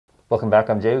Welcome back.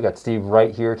 I'm Jay. We got Steve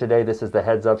right here today. This is the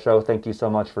Heads Up Show. Thank you so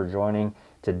much for joining.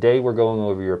 Today we're going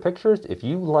over your pictures. If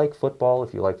you like football,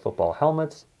 if you like football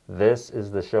helmets, this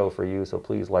is the show for you. So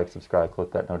please like, subscribe,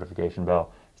 click that notification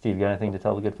bell. Steve, you got anything to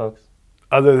tell the good folks?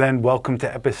 Other than welcome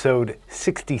to episode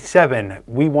 67.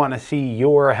 We want to see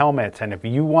your helmets. And if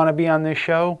you want to be on this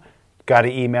show, got to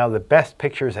email the best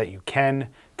pictures that you can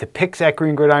to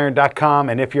PICS@greengridiron.com.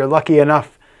 And if you're lucky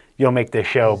enough, you'll make this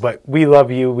show. But we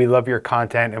love you, we love your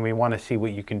content, and we want to see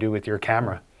what you can do with your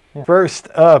camera. Yeah. First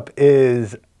up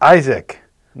is Isaac.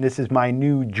 This is my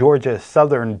new Georgia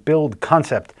Southern build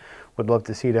concept. Would love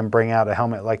to see them bring out a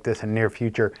helmet like this in the near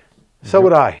future. So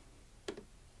would I.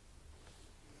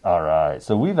 All right,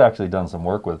 so we've actually done some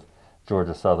work with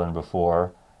Georgia Southern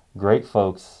before. Great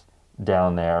folks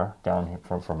down there, down here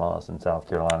from us in South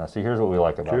Carolina. So here's what we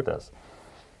like about this.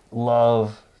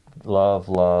 Love, love,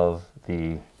 love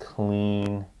the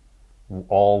clean,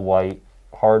 all white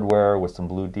hardware with some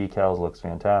blue decals. Looks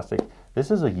fantastic.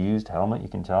 This is a used helmet. You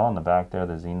can tell on the back there,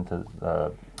 the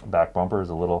Xenith back bumper is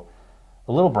a little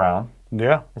brown.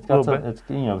 Yeah, it's got some. It's,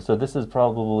 you know, so this is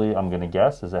probably, I'm going to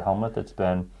guess, is a helmet that's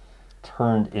been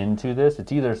turned into this.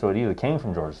 It either came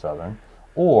from Georgia Southern,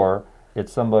 or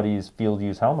it's somebody's field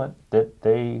use helmet that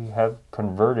they have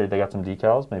converted. They got some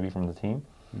decals, maybe from the team,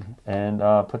 and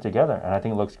put together. And I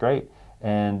think it looks great.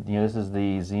 And you know, this is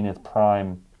the Xenith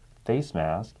Prime face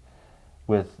mask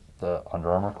with the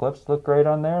Under Armour clips. Look great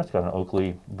on there. It's got an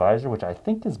Oakley visor, which I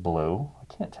think is blue. I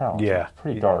can't tell. Yeah, it's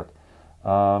pretty dark.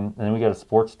 And then we got a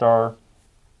SportStar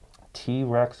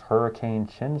T-Rex Hurricane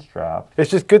chin strap. It's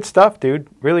just good stuff, dude.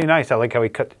 Really nice. I like how he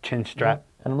cut the chin strap. Yeah.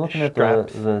 And I'm looking at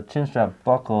the chin strap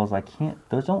buckles.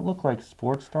 Those don't look like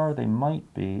SportStar. They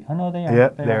might be. Oh, no, they are. Yeah,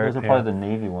 those are probably the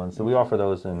navy ones. So we offer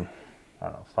those in, I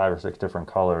don't know, 5 or 6 different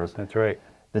colors. That's right.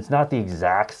 It's not the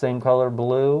exact same color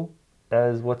blue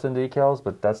as what's in decals,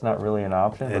 but that's not really an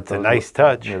option. It's a nice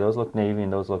touch. Yeah, those look navy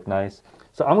and those look nice.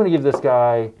 So I'm going to give this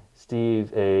guy,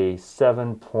 Steve, a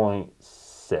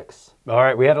 7.6. All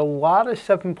right, we had a lot of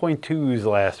 7.2s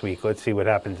last week. Let's see what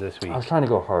happens this week. I was trying to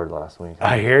go hard last week.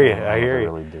 I hear you. I hear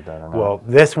you. Really did that or not. Well,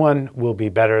 this one will be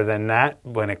better than that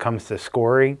when it comes to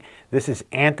scoring. This is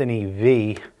Anthony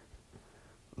V.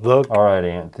 Look. All right,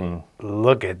 Anthony.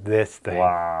 Look at this thing.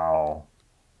 Wow.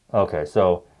 Okay,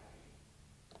 so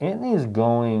Anthony is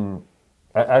going.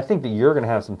 I think that you're going to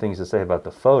have some things to say about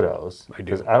the photos. I do.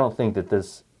 Because I don't think that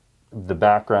the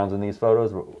backgrounds in these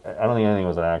photos, I don't think anything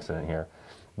was an accident here.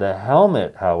 The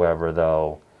helmet, however,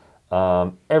 though,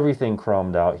 everything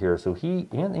chromed out here. So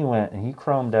Anthony went and he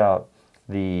chromed out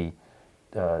the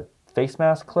face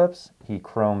mask clips. He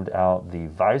chromed out the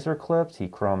visor clips. He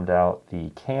chromed out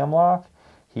the cam lock.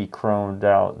 He chromed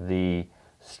out the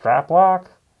strap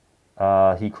lock.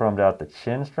 He chromed out the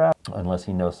chin strap, unless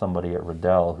he knows somebody at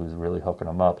Riddell who's really hooking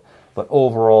him up. But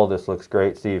overall, this looks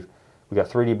great. Steve, we got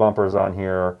 3D bumpers on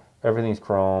here. Everything's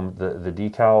chromed. The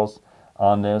decals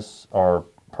on this are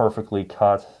perfectly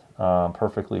cut,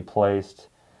 perfectly placed.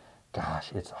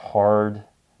 Gosh, it's hard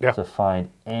to find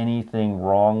anything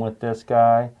wrong with this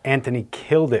guy. Anthony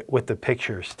killed it with the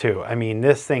pictures, too. I mean,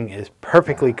 this thing is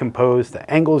perfectly composed.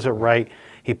 The angles are right.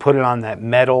 He put it on that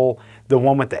metal. The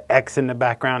one with the X in the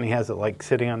background, he has it like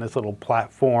sitting on this little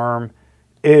platform.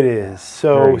 It is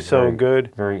so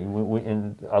good.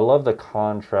 And I love the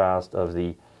contrast of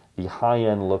the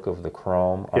high-end look of the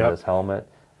chrome on this helmet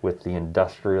with the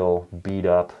industrial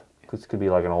beat-up. This could be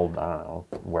like an old, I don't know,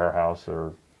 warehouse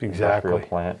or industrial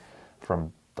plant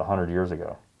from 100 years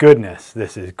ago. Goodness,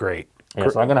 this is great. Yeah,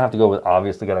 so I'm going to have to go with,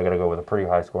 obviously, I got to go with a pretty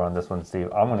high score on this one,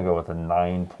 Steve. I'm going to go with a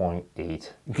 9.8.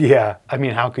 Yeah, I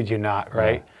mean, how could you not,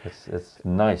 right? Yeah, it's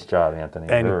nice job, Anthony.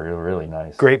 And really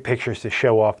nice. Great pictures to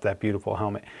show off that beautiful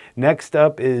helmet. Next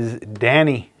up is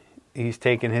Danny. He's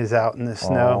taking his out in the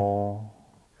snow. Oh,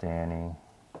 Danny,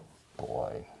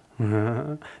 boy.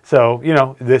 So, you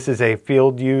know, this is a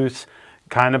field use,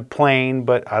 kind of plain,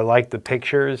 but I like the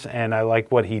pictures and I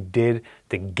like what he did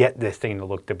to get this thing to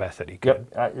look the best that he could.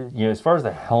 Yep. You know, as far as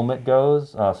the helmet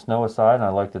goes, snow aside, and I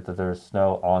like that there's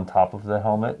snow on top of the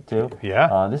helmet too.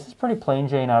 Yeah. This is pretty plain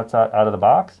Jane out of the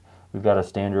box. We've got a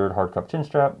standard hard cup chin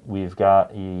strap. We've got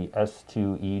a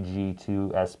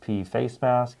S2EG2SP face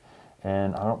mask,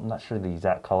 and I'm not sure the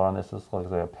exact color on this. This looks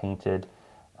like a painted.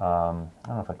 I don't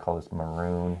know if I'd call this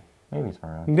maroon. Maybe it's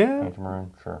maroon. Yeah. Painted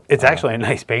maroon, sure. It's actually a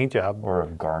nice paint job. Or a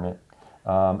garnet.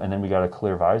 And then we got a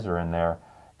clear visor in there.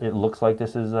 It looks like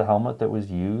this is a helmet that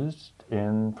was used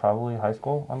in probably high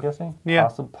school, I'm guessing. Yeah.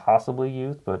 Possibly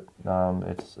used, but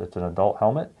it's an adult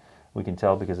helmet. We can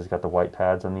tell because it's got the white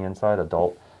pads on the inside.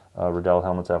 Adult Riddell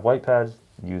helmets have white pads.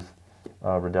 Youth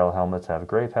Riddell helmets have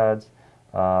gray pads.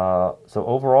 So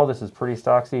overall, this is pretty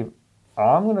stock, Steve.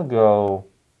 I'm going to go,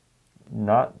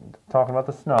 not talking about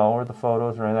the snow or the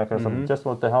photos or any of that kind of stuff, just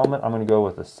with the helmet, I'm going to go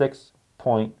with a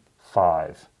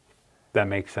 6.5. That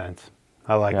makes sense.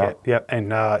 I like it. Yep.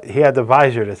 And he had the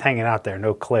visor that's hanging out there,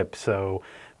 no clip, so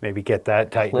maybe get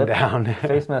that tightened down.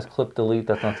 Face mask clip delete,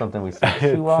 that's not something we see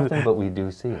too often, but we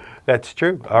do see it. That's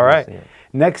true. All right.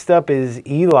 Next up is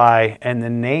Eli, and the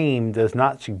name does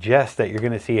not suggest that you're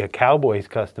going to see a Cowboys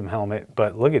custom helmet,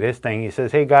 but look at this thing. He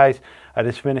says, hey guys, I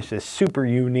just finished this super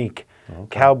unique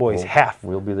Cowboys half.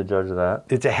 We'll be the judge of that.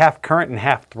 It's a half current and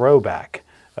half throwback.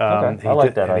 Okay, I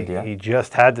like that idea. He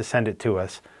just had to send it to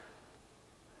us.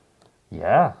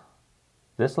 Yeah,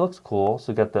 this looks cool.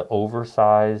 So we got the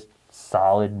oversized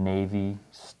solid navy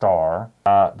star,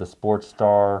 the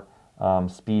SportStar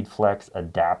Speed Flex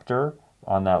adapter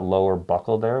on that lower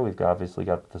buckle there. We've obviously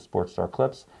got the SportStar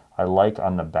clips. I like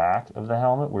on the back of the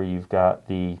helmet where you've got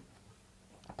the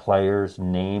player's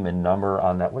name and number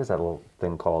on that. What is that little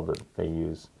thing called that they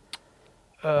use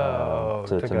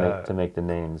to make the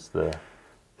names? The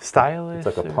stylus?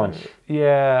 It's like a punch.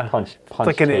 Yeah. Punch it's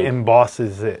like it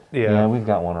embosses it. Yeah, we've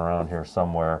got one around here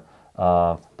somewhere.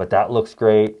 But that looks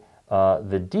great.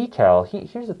 The decal,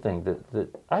 here's the thing. that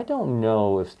I don't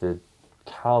know if the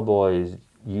Cowboys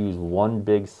use one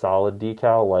big solid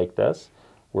decal like this,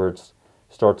 where it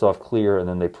starts off clear and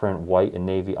then they print white and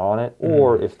navy on it,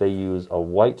 or if they use a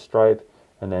white stripe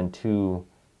and then 2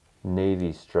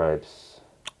 navy stripes.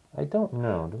 I don't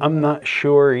know. I'm not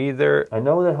sure either. I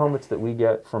know the helmets that we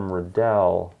get from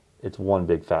Riddell, it's one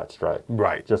big fat stripe.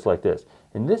 Right. Just like this.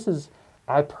 And this is,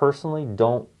 I personally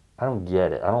don't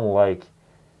get it. I don't like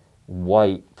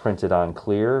white printed on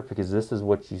clear, because this is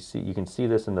what you see. You can see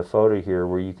this in the photo here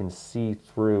where you can see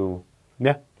through.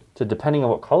 Yeah. So depending on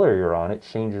what color you're on, it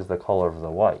changes the color of the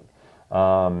white.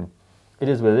 It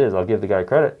is what it is. I'll give the guy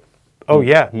credit. Oh,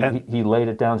 yeah. He laid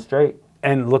it down straight.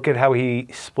 And look at how he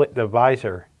split the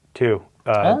visor, too.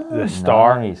 The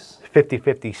star, nice.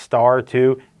 50-50 star,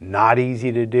 too. Not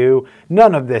easy to do.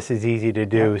 None of this is easy to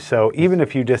do. So even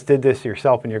if you just did this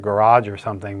yourself in your garage or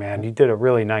something, man, you did a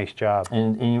really nice job.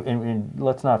 And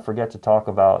let's not forget to talk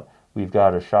about, we've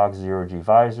got a SHOC 0G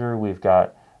visor. We've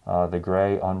got the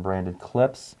gray unbranded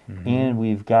clips. And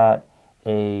we've got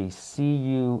a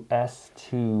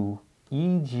CU-S2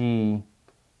 EG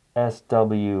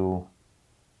SW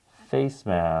face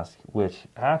mask, which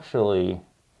actually, I'm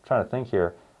trying to think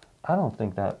here, I don't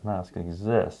think that mask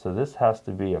exists. So this has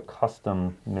to be a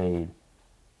custom-made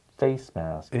face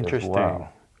mask. Interesting. As well.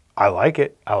 I like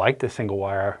it. I like the single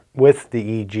wire with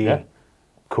the EG. Yeah.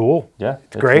 Cool. Yeah,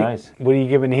 it's great. Nice. What are you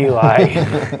giving Eli?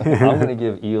 I'm going to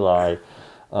give Eli,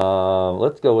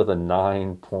 let's go with a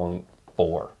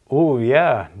 9.4. Oh,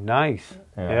 yeah. Nice.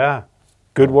 Yeah.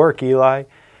 Good work, Eli.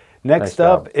 Next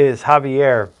up is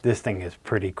Javier. This thing is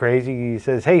pretty crazy. He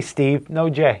says, hey, Steve. No,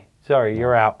 Jay. Sorry,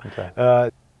 you're out.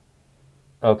 Okay.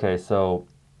 Okay, so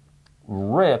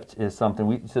ripped is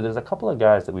something so there's a couple of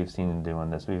guys that we've seen doing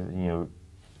this. And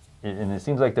it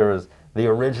seems like there was the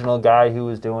original guy who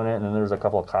was doing it, and then there's a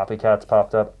couple of copycats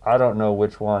popped up. I don't know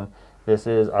which one this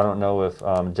is. I don't know if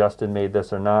Justin made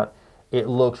this or not. It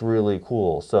looks really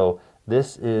cool. So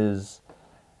this is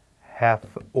half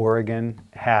Oregon,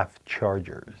 half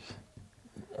Chargers.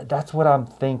 That's what I'm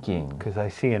thinking. Because I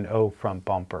see an O front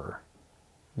bumper.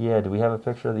 Yeah, do we have a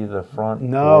picture of either the front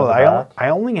No, or the back? I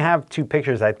only have 2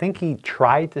 pictures. I think he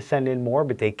tried to send in more,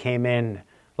 but they came in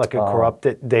like a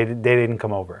corrupted. They didn't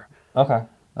come over. Okay,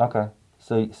 okay.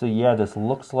 So yeah, this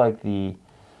looks like I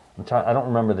don't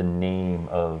remember the name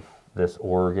of this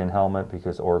Oregon helmet,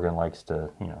 because Oregon likes to,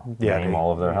 name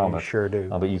all of their helmets. Sure do.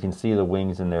 But you can see the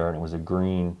wings in there, and it was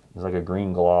like a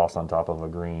green gloss on top of a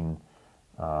green,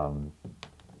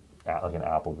 like an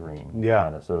apple green. Yeah.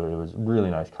 Kinda. So it was really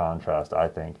nice contrast, I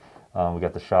think. We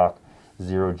got the SHOC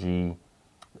 0G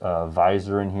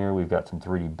visor in here. We've got some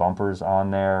 3D bumpers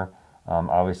on there.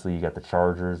 Obviously, you got the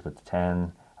Chargers with the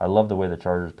 10. I love the way the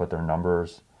Chargers put their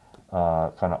numbers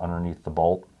kind of underneath the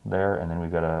bolt there, and then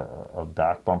we've got a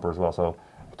back bumper as well. So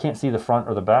I can't see the front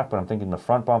or the back, but I'm thinking the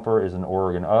front bumper is an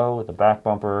Oregon O. The back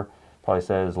bumper probably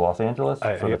says Los Angeles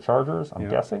for the Chargers, I'm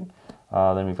guessing.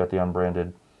 Then we've got the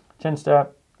unbranded chin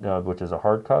strap, which is a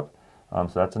hard cup.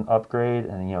 So that's an upgrade,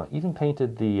 and even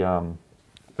painted the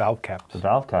valve caps. The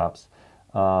valve caps,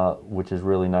 which is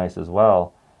really nice as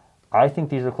well. I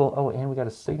think these are cool. Oh, and we got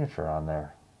a signature on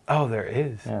there. Oh, there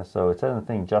is. Yeah, so it says in the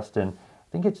thing, Justin.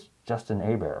 I think it's Justin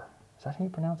Aber. Is that how you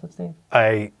pronounce it, Steve?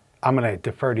 I'm going to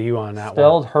defer to you on that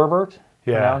Spelled one. Herbert,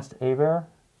 pronounced Aber.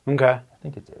 Okay. I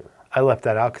think it's Aber. I left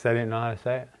that out because I didn't know how to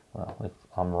say it. Well,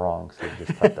 I'm wrong, so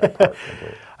just cut that part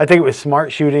completely. I think it was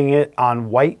smart shooting it on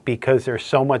white because there's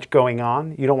so much going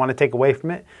on. You don't want to take away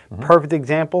from it. Perfect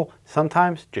example,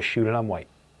 sometimes just shoot it on white.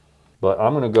 But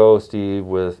I'm going to go, Steve,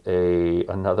 with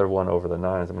another one over the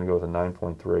 9s. I'm going to go with a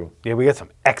 9.3. Yeah, we got some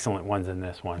excellent ones in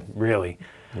this one, really.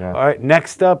 Yeah. All right,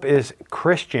 next up is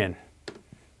Christian.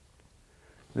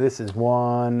 This is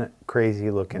one crazy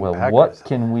looking Well, Packers. what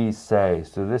can we say?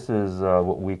 So this is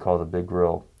what we call the Big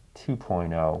Grill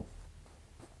 2.0,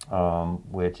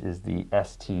 which is the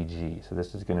STG. So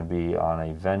this is going to be on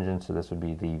a Vengeance. So this would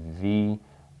be the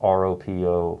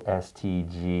VROPO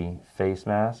STG face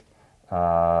mask.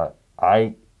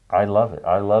 I love it.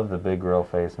 I love the Big Grill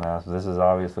face mask. This is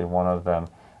obviously one of them.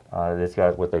 It's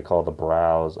got what they call the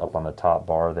brows up on the top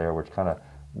bar there, which kind of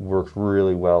works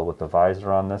really well with the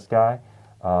visor on this guy.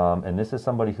 And this is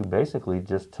somebody who basically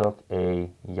just took a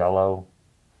yellow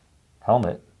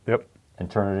helmet and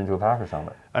turned it into a Packers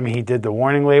helmet. I mean, he did the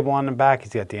warning label on the back.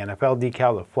 He's got the NFL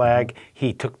decal, the flag.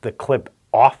 He took the clip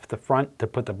off the front to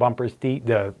put the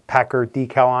the Packer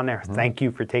decal on there. Thank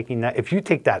you for taking that. If you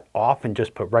take that off and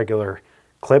just put regular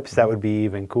clips, that would be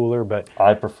even cooler. But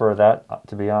I prefer that,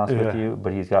 to be honest with you.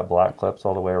 But he's got black clips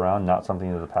all the way around. Not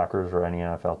something that the Packers or any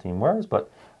NFL team wears,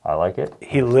 but I like it.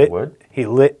 He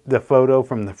lit the photo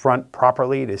from the front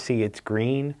properly to see it's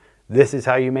green. This is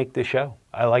how you make the show.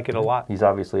 I like it a lot. He's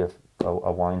obviously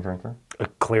a wine drinker.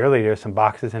 Clearly, there's some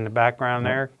boxes in the background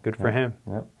there. Good for him.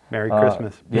 Merry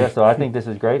Christmas. Yeah, so I think this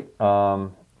is great.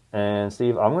 And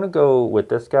Steve, I'm going to go with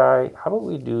this guy. How about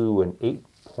we do an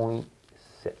 8.6?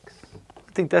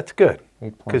 I think that's good.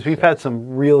 Because we've had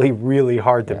some really, really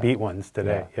hard to beat ones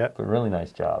today. Yeah. But really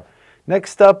nice job.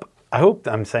 Next up, I hope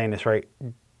I'm saying this right,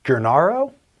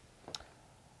 Gennaro?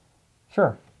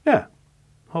 Sure. Yeah.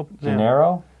 Hope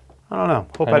Gennaro? I don't know.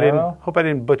 Hope I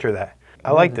didn't butcher that.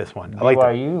 I like this one. I like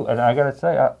BYU, and I got to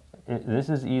say, this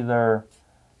is either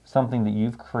something that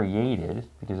you've created,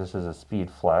 because this is a speed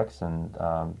flex, and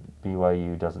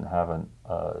BYU doesn't have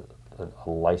a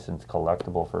licensed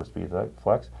collectible for a speed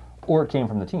flex, or it came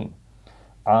from the team.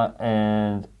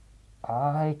 And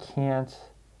I can't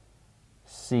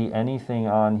see anything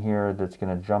on here that's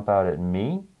going to jump out at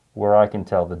me where I can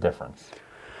tell the difference.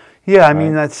 Yeah, I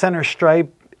mean, that center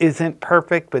stripe isn't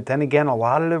perfect, but then again, a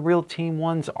lot of the real team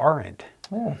ones aren't.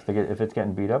 Yeah, if it's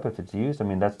getting beat up, if it's used, I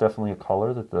mean, that's definitely a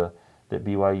color that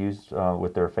BYU used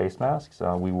with their face masks.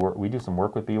 We do some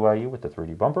work with BYU with the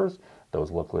 3D bumpers.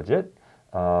 Those look legit.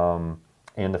 And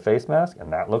the face mask,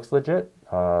 and that looks legit.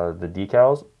 The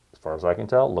decals, as far as I can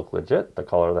tell, look legit. The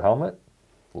color of the helmet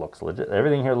looks legit.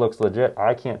 Everything here looks legit.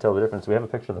 I can't tell the difference. We have a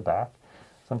picture of the back.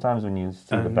 Sometimes when you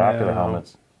see the back of the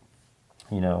helmets,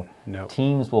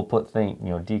 teams will put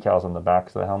decals on the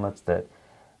backs of the helmets that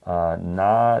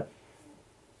not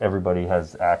everybody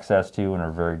has access to and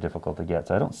are very difficult to get.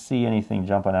 So I don't see anything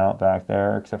jumping out back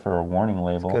there except for a warning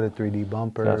label. It's got a 3D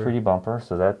bumper. It's got a 3D bumper,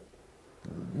 so that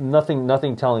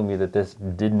nothing telling me that this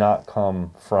did not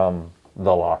come from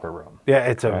the locker room. Yeah,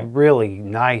 it's a really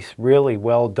nice, really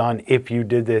well done if you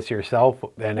did this yourself.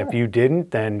 And if you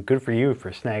didn't, then good for you for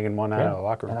snagging one out of the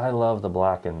locker room. And I love the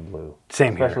black and blue.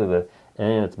 Same here. Especially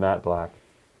and it's matte black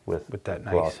with that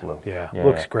gloss nice blue. Yeah,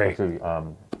 looks great.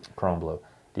 Chrome blue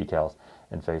decals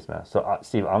and face mask. So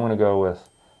Steve, I'm going to go with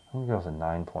a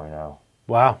 9.0.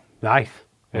 Wow, nice.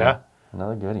 Yeah.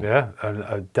 Another goodie. Yeah,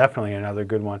 definitely another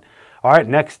good one. All right,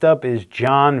 next up is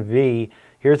John V.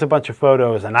 Here's a bunch of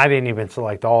photos, and I didn't even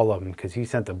select all of them because he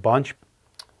sent a bunch.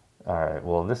 All right,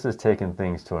 well, this is taking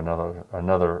things to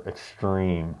another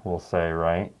extreme, we'll say,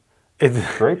 right? It's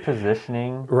great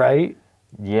positioning. Right?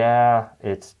 Yeah,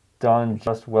 it's done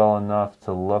just well enough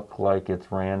to look like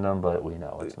it's random, but we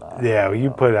know it's not. Yeah, you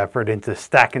put effort into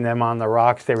stacking them on the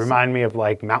rocks. They remind me of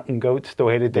like mountain goats, the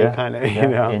way that they kind of, you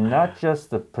know. And not just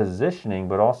the positioning,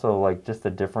 but also like just the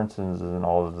differences in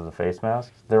all of the face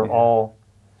masks. They're all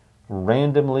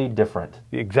randomly different.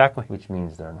 Exactly. Which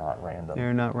means they're not random.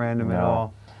 They're not random at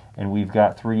all. And we've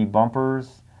got 3D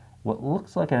bumpers. What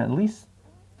looks like at least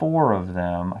 4 of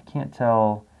them. I can't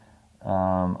tell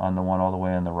on the one all the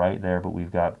way on the right there, but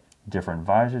we've got different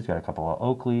visors. Got a couple of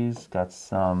Oakleys. Got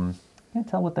some, I can't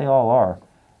tell what they all are.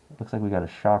 Looks like we got a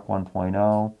SHOC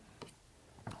 1.0.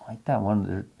 I like that one.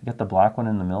 You got the black one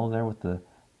in the middle there with the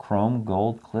chrome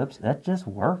gold clips. That just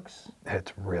works.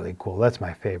 That's really cool. That's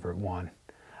my favorite one.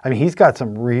 I mean, he's got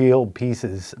some real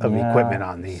pieces of equipment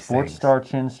on these things. SportStar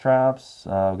chin straps.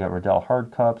 We've got Riddell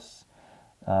hard cups.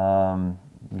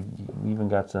 We even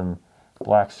got some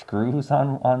black screws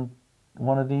on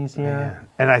one of these here. Man.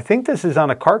 And I think this is on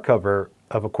a car cover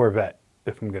of a Corvette,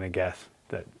 if I'm going to guess.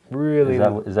 Really.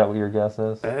 Is that what your guess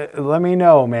is? Let me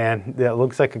know, man. That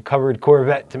looks like a covered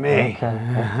Corvette to me. Okay.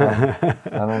 I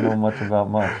don't know much about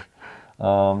much.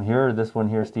 Here, this one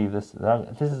here, Steve. This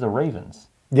is the Ravens.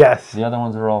 Yes. The other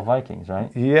ones are all Vikings,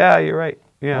 right? Yeah, you're right.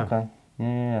 Yeah. Okay.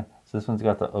 Yeah. So this one's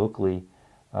got the Oakley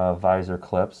visor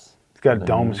clips. It's got a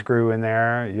dome screw in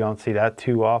there. You don't see that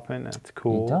too often. That's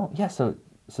cool. You don't. Yeah. So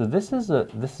this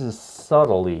is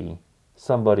subtly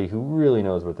somebody who really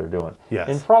knows what they're doing. Yes.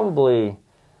 And probably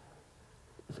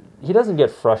he doesn't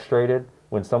get frustrated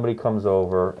when somebody comes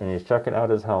over and he's checking out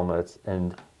his helmets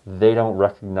and they don't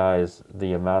recognize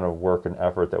the amount of work and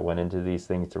effort that went into these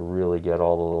things to really get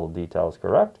all the little details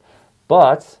correct.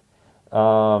 But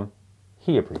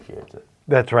he appreciates it.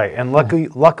 That's right. And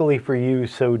luckily for you,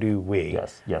 so do we.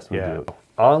 Yes, we do.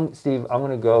 Steve, I'm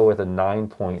going to go with a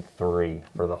 9.3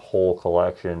 for the whole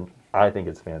collection. I think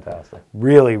it's fantastic.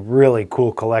 Really, really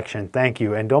cool collection. Thank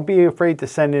you. And don't be afraid to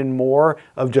send in more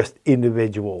of just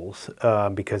individuals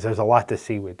because there's a lot to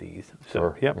see with these. So,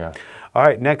 Sure. Yep. Yeah. All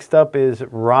right. Next up is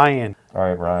Ryan. All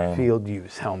right, Ryan. Field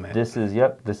use helmet. This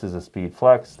is a Speed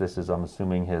Flex. This is, I'm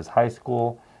assuming, his high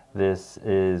school. This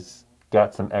is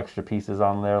got some extra pieces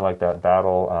on there like that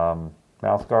battle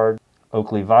mouth guard.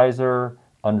 Oakley visor,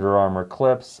 Under Armour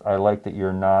clips. I like that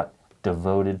you're not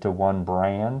devoted to one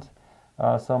brand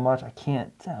so much. I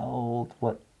can't tell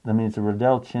what, I mean, it's a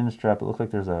Riddell chin strap. It looks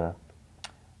like there's a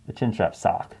chin strap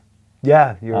sock.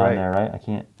 Yeah, you're on right. there, right? I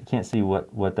can't see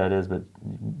what that is, but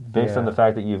based on the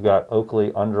fact that you've got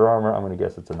Oakley, Under Armour, I'm going to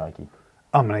guess it's a Nike.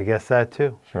 I'm going to guess that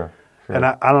too. Sure. And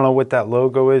I don't know what that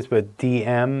logo is, but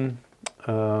DM,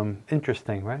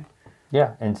 interesting, right?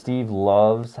 Yeah, and Steve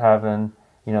loves having,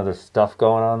 there's stuff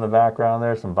going on in the background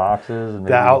there, some boxes. And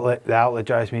the outlet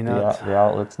drives me nuts. The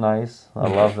outlet's nice. I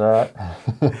love that.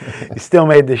 You still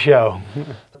made the show.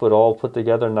 But all put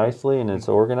together nicely and it's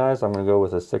organized. I'm going to go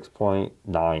with a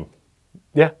 6.9.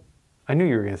 Yeah, I knew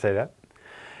you were going to say that.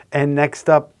 And next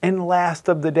up, and last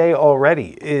of the day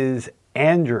already, is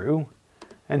Andrew.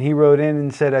 And he wrote in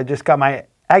and said, I just got my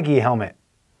Aggie helmet.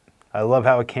 I love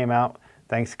how it came out.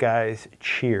 Thanks, guys.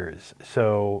 Cheers.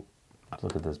 So,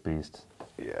 look at this beast.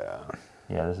 Yeah.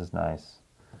 Yeah, this is nice.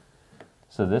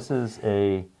 So this is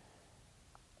a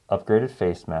upgraded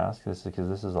face mask. This is because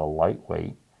this is a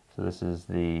lightweight. So this is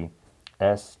the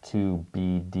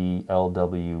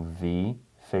S2BDLWV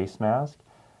face mask,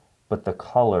 but the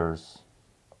colors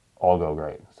all go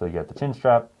great. So you got the chin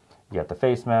strap, you got the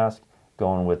face mask,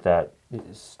 going with that.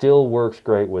 It still works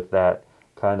great with that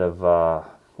kind of, what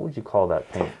would you call that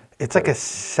paint? It's like a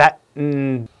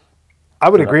satin. I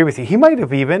would agree with you. He might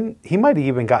have even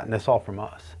gotten this all from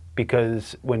us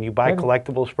because when you buy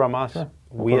collectibles from us,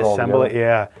 we assemble it.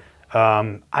 Yeah.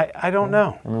 I don't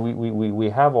know. I mean, we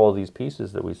have all these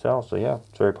pieces that we sell, so yeah,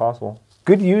 it's very possible.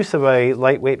 Good use of a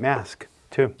lightweight mask,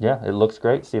 too. Yeah, it looks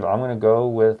great, Steve. I'm going to go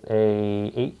with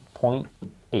a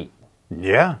 8.8.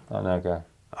 Yeah. On that guy.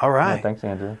 All right. Yeah, thanks,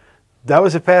 Andrew. That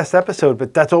was a fast episode,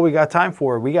 but that's all we got time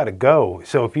for. We got to go.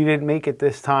 So if you didn't make it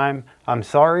this time, I'm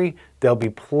sorry. There'll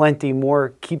be plenty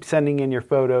more. Keep sending in your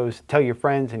photos. Tell your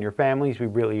friends and your families. We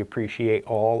really appreciate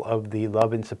all of the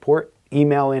love and support.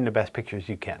 Email in the best pictures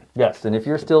you can. Yes, and if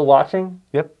you're still watching,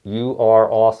 yep, you are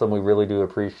awesome. We really do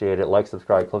appreciate it. Like,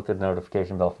 subscribe, click the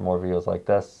notification bell for more videos like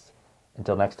this.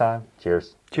 Until next time,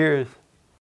 cheers. Cheers.